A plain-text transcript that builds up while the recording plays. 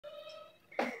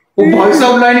ओ भाई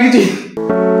साहब लाइन की चीज।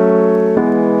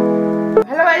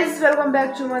 Hello guys, welcome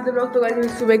back to my blog. तो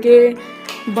गाइस सुबह के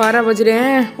 12 बज रहे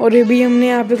हैं और ये भी हमने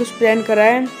यहाँ पे कुछ प्लान करा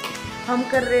है। हम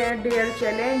कर रहे हैं डेयर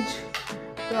चैलेंज,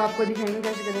 तो आपको दिखाएंगे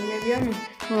कैसे करेंगे। अभी हम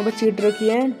वहाँ पर चीट रखी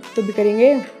है तो भी करेंगे,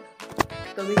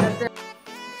 तो भी करते हैं।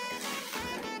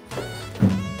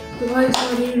 तो भाई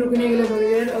सॉरी रुकने के लिए थोड़ी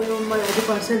देर। अब हमारे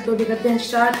पार्सल तो भी करते हैं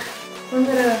स्टार्ट। कौन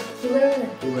करेगा? तू करेगा?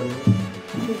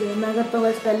 ठीक है, मैं करता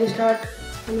हूँ पहले स्टार्ट।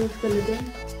 कर लेते हैं।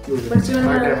 पर्ची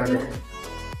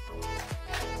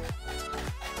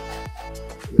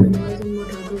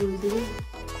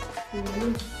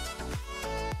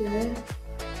क्या है?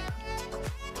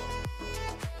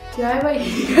 क्या है भाई?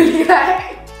 क्या है?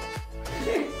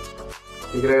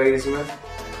 दिख रहा है इसमें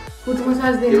फुट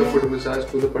मसाज देनी है। Foot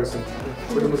massage to the person.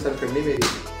 Foot massage करनी मेरी।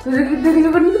 तुझे कितने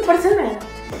दिन करनी? तो पर्सन है।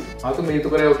 हाँ तो मेरी तो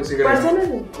करे, किसी का पर्सन है।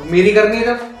 मेरी करनी है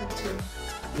जब। अच्छा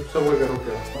सब वो करो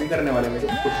क्या? अभी करने वाले मेरे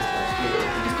फुट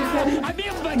मसाज। अभी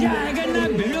मजा आएगा ना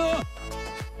भिड़ो।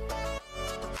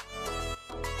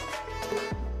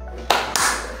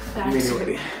 मेरी हो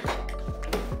रही है।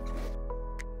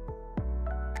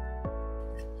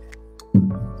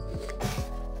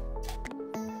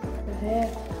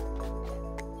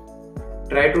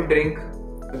 Try to drink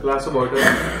a glass of water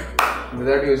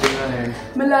without using your hand.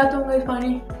 मैं लाता हूँ गाइस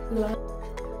पानी।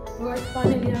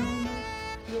 पानी लिया हूँ।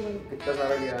 कितना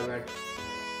सारा लिया है बैट?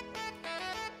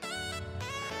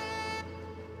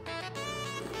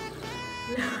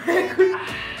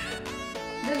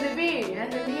 जल्दी भी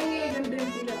ऐसे नहीं है ये घंटे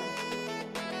पीला।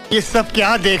 ये सब क्या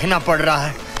देखना पड़ रहा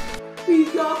है?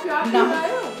 क्या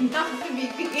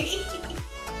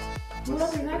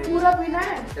पीना है? पूरा पीना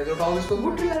है। कैसे उठाओ इसको?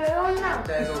 गुट लगेगा ना।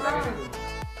 कैसे उठाएंगे?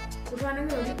 उठाने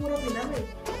में होगी पूरा पीना भाई।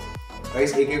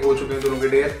 गाइस एक हो चुके हैं दोनों के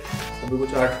डेयर। अभी कुछ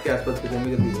 8 के आसपास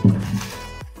पीछेंगे जल्दी।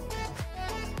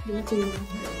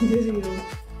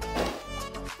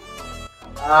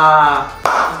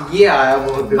 ये आया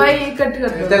बहुत देर। भाई कट कर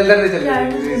दो। चल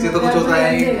इसे तो कुछ होता है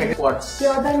नहीं। स्क्वाट्स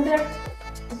क्या होता है अंदर?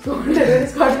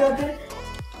 स्क्वाट होता है।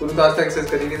 तूने तो आज तक एक्सरसाइज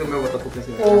करी नहीं, तो मैं बताता हूँ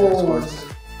कैसे स्क्वाट्स।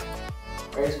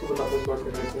 गाइस को बता दो स्क्वाट्स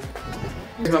कैसे करते हैं।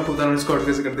 मैं आपको बता रहा हूँ स्क्वाट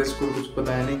कैसे करते हैं। इसको कुछ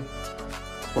पता है नहीं,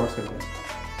 स्क्वाट्स करते हैं।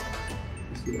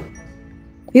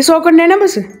 ये 100 करने हैं ना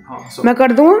बस? हाँ 100 मैं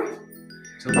कर दूँगा।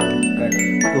 चलो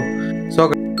 100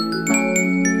 कर।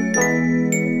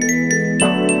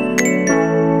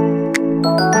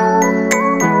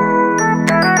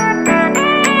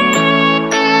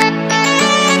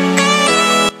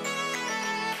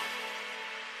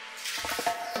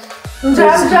 रुक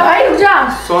जा भाई, रुक जा।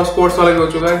 100 स्क्वाट्स वाला भी हो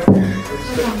चुका है।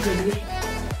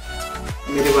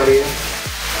 मेरी बारी है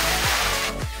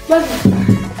बस।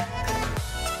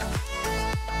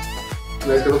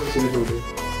 वैसे तो किसी ने छोड़ दिया।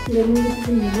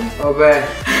 अबे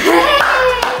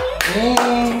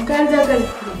कर जा कर।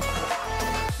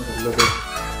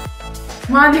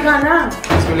 माँ दिखाना।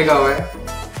 इसमें लिखा हुआ है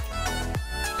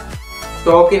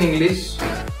talk in English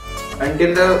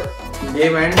until the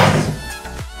game ends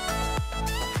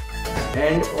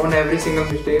and on every single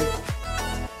mistake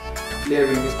player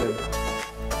will be stabbed.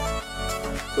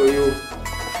 So you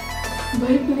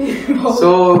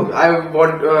so I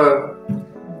want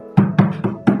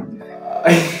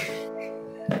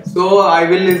so I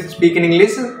will speak in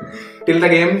English till the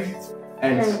game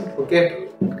ends. Okay,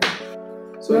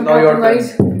 so now your turn.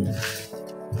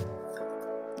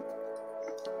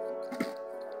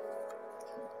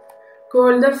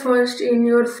 Call the first in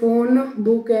your phone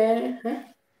book है?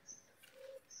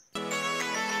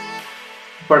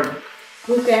 But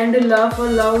book and laugh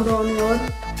aloud on your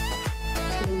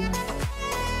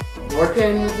what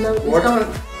can मतलब what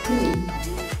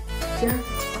क्या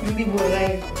हिंदी बोल रहा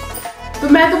है? तो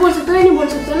मैं तो बोल सकता हूँ, नहीं बोल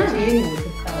सकता ना? ये नहीं बोल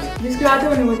सकता, जिसके आते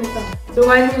वो नहीं बोल सकता। तो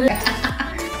गाइस मुझे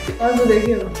और तो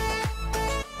देखिए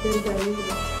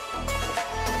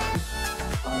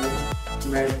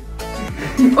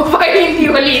ओ भाई हिंदी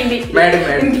बोली। हिंदी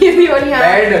हिंदी बोली।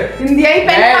 मैड हिंदी आई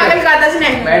पहले पागल का था उसने।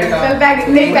 चल बैग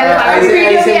नहीं पहले पागल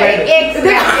वीडियो भी है।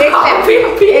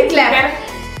 एक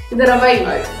क्लैप इधर आ भाई।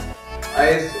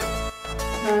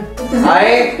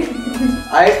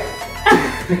 I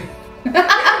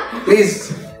प्लीज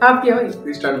आप क्या भाई?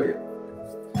 प्लीज स्टार्ट करिए।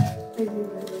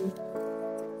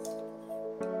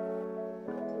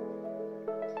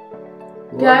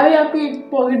 क्या है भाई आपकी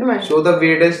पॉकेट में? Show the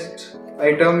weirdest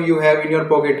item you have in your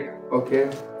pocket. Okay,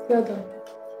 क्या था?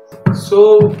 so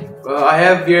I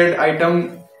have weird item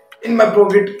in my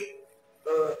pocket.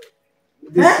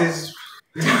 This is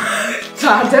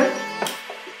charger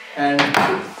and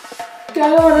क्या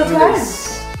हो रहा है?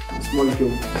 small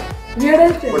cube.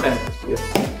 weirdest What time? Yes.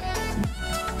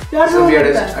 Charger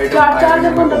weirdest item charger in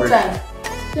my कौन pocket. रखता है?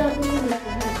 Charger कौन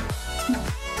रखता है?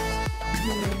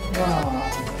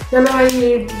 चलो भाई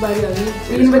ये बारी आ गई।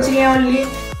 3 बच गए हैं ओनली।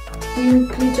 3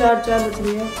 3 4 4 बच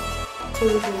गए हैं।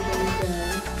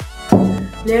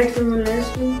 Let's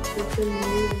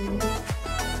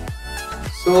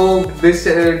So this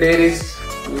day is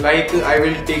like I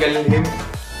will tickle him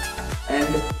and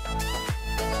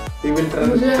he will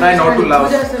try not to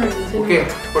laugh. Okay,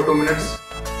 for 2 minutes.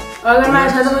 अगर मैं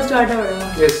ऐसा तो मुझे चाटा पड़ेगा।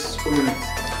 Yes, 2 minutes.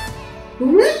 2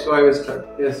 minutes? So I will start.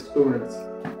 Yes, 2 minutes.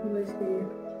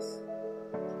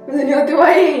 मुझे नहीं होती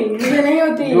भाई, मुझे नहीं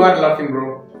होती। You are laughing, bro.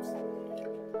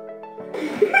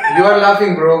 You are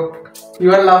laughing, bro. You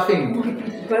are laughing.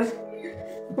 बस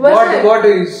What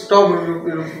is stop?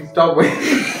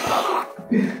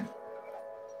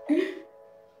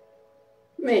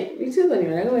 नहीं, इससे तो नहीं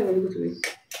बनेगा भाई कुछ भी।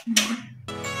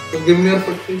 So give me your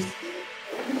foot, please.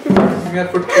 Give me your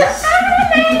foot, please.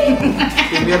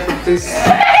 Give me your foot, please.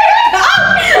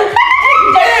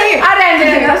 अरे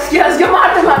उसके मार।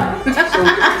 So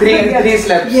three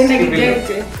slaps. ये नहीं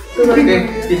Okay,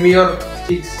 give me your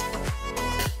cheeks.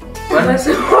 बस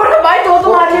भाई दो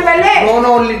मार लिए पहले। No,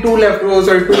 only 2 left. Oh,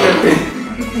 sorry, 2 left.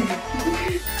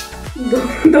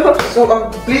 दो। So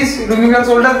please give me your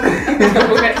shoulder.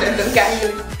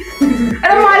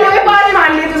 अरे मार लिया भाई, मार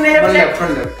लिए तुम मेरे One पहले। left,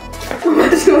 one left.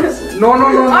 बस। No. No.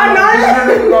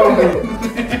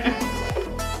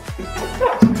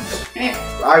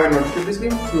 I will not play this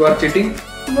game. You are cheating.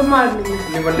 वो मार लिए।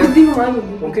 नहीं मार बुद्धि को मार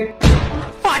बुद्धि। Okay.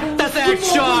 What the that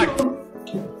shot?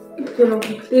 चलो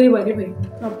तेरी बारी भाई,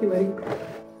 आपकी बारी।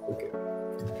 Okay.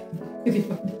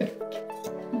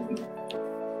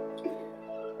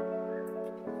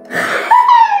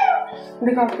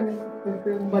 दिखा अपने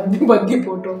बद्दी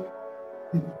फोटो।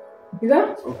 दिखा?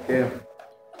 Okay.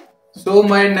 So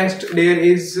my next dare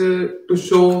is to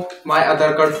show my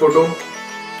Aadhaar card photo.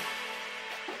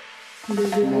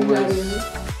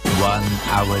 1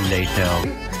 hour later.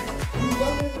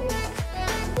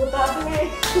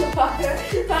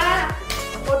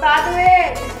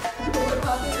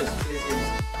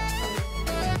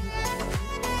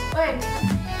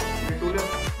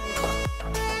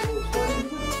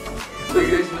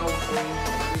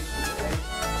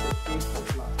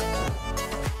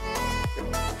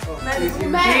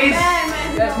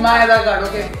 That's my Aadhaar card,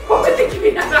 okay?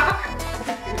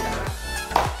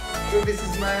 So this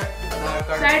is my Aadhaar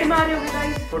card. Side में आ रहे होगे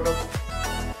गाइस। Photo.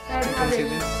 साइड You में आ can see रहे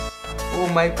this. Oh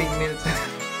my pignails.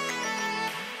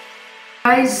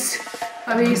 Guys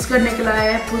अभी इसका निकला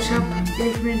है pushup.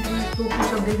 1 minute में 2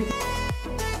 पुशअप दे दी।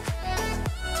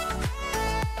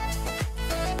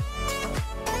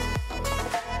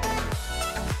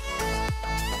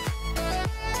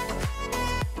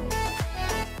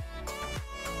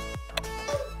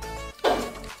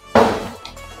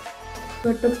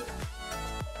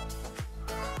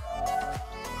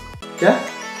 क्या?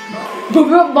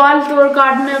 बाल तोड़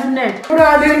काटने अपने और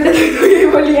आधे घंटे तक तो ये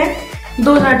बोली है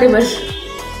 2 साटे बस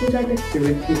 2 साटे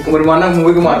कमर मारना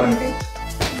मूवी को मारना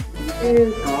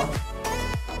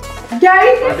क्या है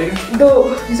 2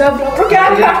 हिसाब लगाओ क्या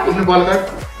तुमने बाल काट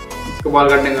इसको बाल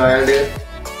काटने का आया डेयर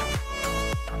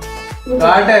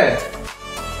काट है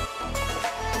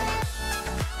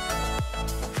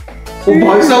वो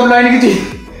भाई साहब लाइन की थी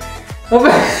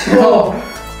अबे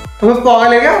तुम्हें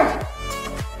पागल है क्या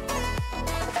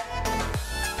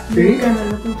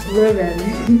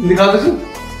दिखा दो तू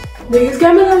देख इस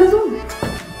कैमरा में तुम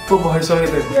वो भाई साहब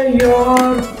देख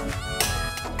यार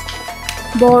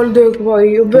बॉल देख भाई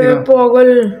अबे पागल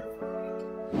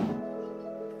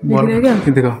देख रहे क्या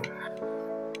ये देखा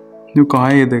ये कहाँ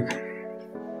है ये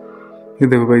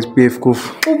देखो भाई बेवकूफ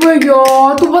अबे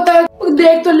यार तू बता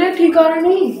देख तो ले ठीक आ रहा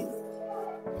नहीं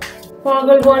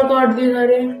पागल बाल काट दिए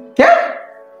सारे क्या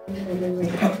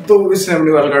तो इसने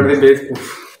अपने बाल काट दिए बेवकूफ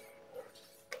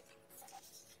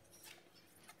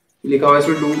लिखा हुआ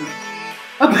इसमें डू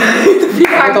अब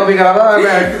तो भी करा था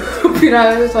मैं फिर आ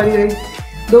गए सॉरी गाइस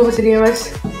 2 बच रही हैं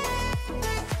बस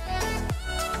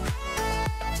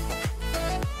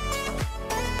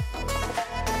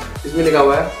इसमें लिखा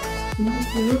हुआ है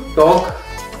talk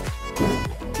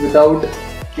without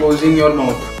closing your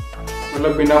mouth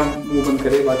मतलब बिना मुंह बंद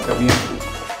करे बात करनी है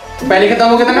पहले खत्म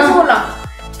हो गया था ना बोला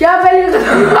क्या पहले खत्म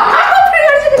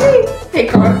एक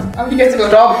और अभी कैसे करो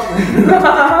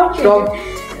स्टॉप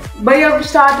भाई अब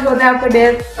स्टार्ट होता है आपका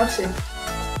डेयर अब से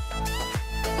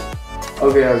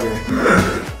ओके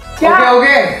क्या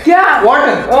ओके क्या व्हाट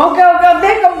ओके अब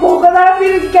देख अब भूख लगा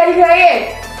फिर क्या लिखा है ये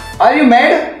are you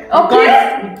mad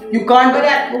you can't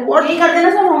what नहीं कर देना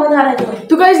सब मोहम्मद आ रहा है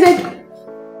तू गाइस देख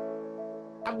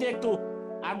अब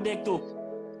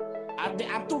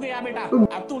तू गया बेटा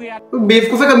अब तू गया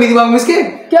बेवकूफ है कमी दिमाग में इसके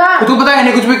क्या तू पता है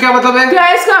नहीं कुछ भी क्या मतलब है क्या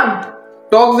है इसका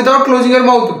talk without closing your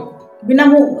mouth बिना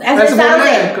मुंह ऐसे ऐसे बोल इशारों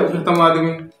रहे से। हैं खत्म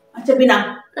आदमी। अच्छा बिना।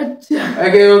 अच्छा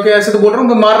ओके ओके ऐसे तो बोल रहा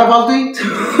हूँ, मार रहा फालतू ही।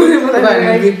 पता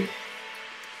नहीं।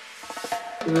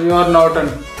 Your now turn.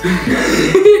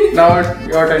 Now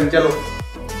your turn, चलो।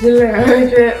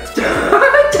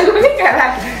 चलो नहीं कह रहा है।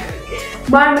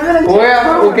 मारने में हो गया,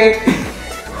 okay.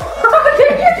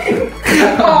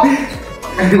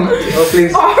 O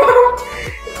please.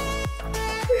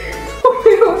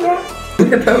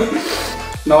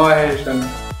 Now I have turn.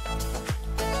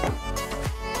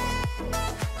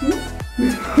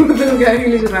 मतलब क्या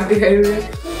इंग्लिश सुना दिखाई हुई है।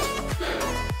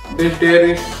 This dare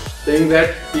is saying that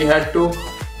he had to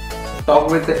talk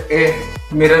with a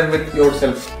mirror with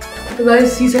yourself. तो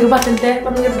गाइस शीशे के पास चलते हैं,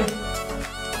 पता नहीं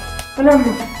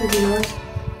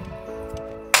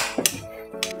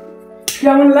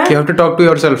क्या बोलना है? You have to talk to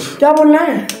yourself. क्या बोलना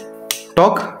है?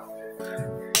 Talk?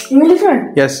 इंग्लिश में?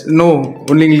 Yes. No.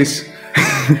 Only English.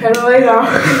 Hello भाई,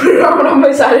 राम राम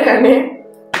भाई सारे आने।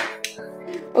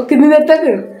 और कितनी देर तक?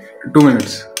 2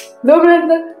 minutes. 2 मिनट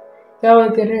तक? क्या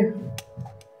बात कर रहे हैं?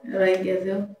 भाई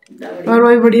कैसे हो? और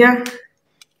भाई बढ़िया।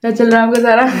 क्या चल रहा है आपका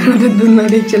सारा? धंधा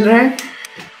ठीक चल रहा है।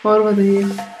 और बताइए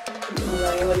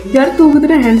यार, तू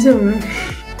कितने हैंडसम है।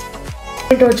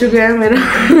 कंप्लीट हो चुका है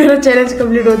मेरा चैलेंज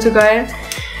कंप्लीट हो चुका है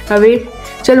अभी।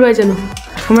 चल भाई चलो,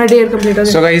 हमारा डेयर कंप्लीट हो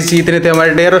गया। So guys, इतने थे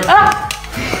हमारे डेयर।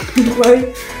 भाई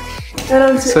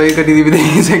आराम से। सही करी भी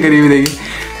देगी, सही करी भी देगी।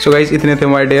 So guys, इतने थे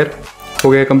हमारे डेयर, हो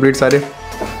गए कंप्लीट सारे।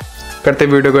 करते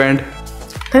वीडियो को एंड।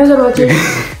 Thanks for watching.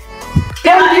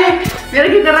 मेरा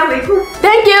क्या कर रहा है भाई को?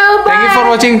 Thank you Thank you for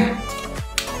watching.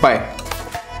 Bye.